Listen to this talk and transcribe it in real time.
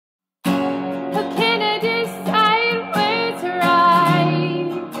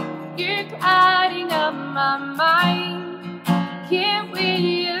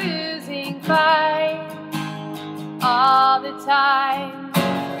time.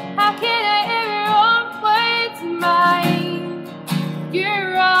 How can I ever want words in mine?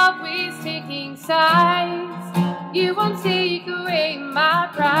 You're always taking sides. You won't take away my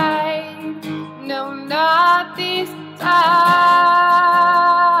pride. No, not this time.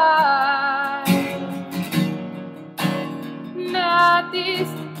 Not this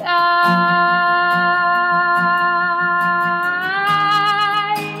time.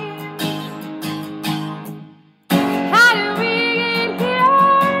 How did we get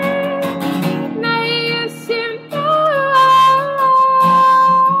here? Now you used to know.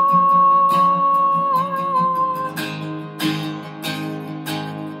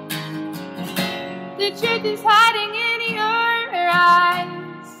 The truth is hiding in your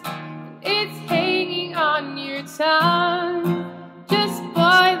eyes. It's hanging on your tongue, just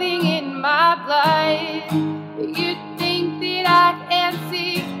boiling in my blood. But you think that I can't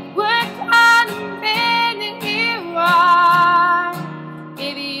see what kind of man that you are.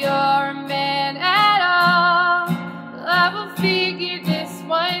 If you're a man at all, I will figure this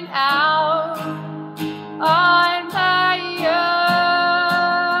one out on my own.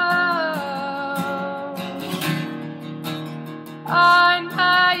 On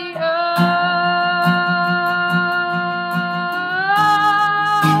my own.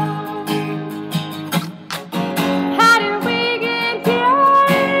 How did we get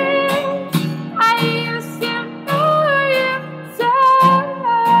here? I used to know you so.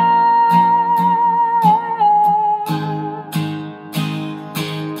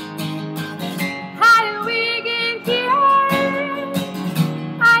 How did we get here?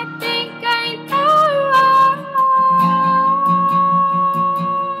 I think I know.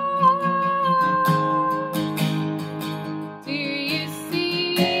 Do you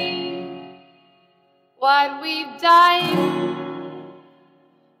see what we've done?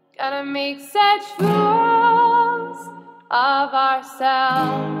 Gonna make such fools of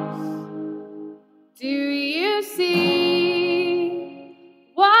ourselves. Do you see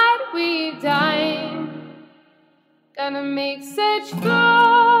what we've done? Gonna make such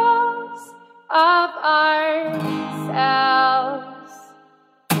fools of ourselves.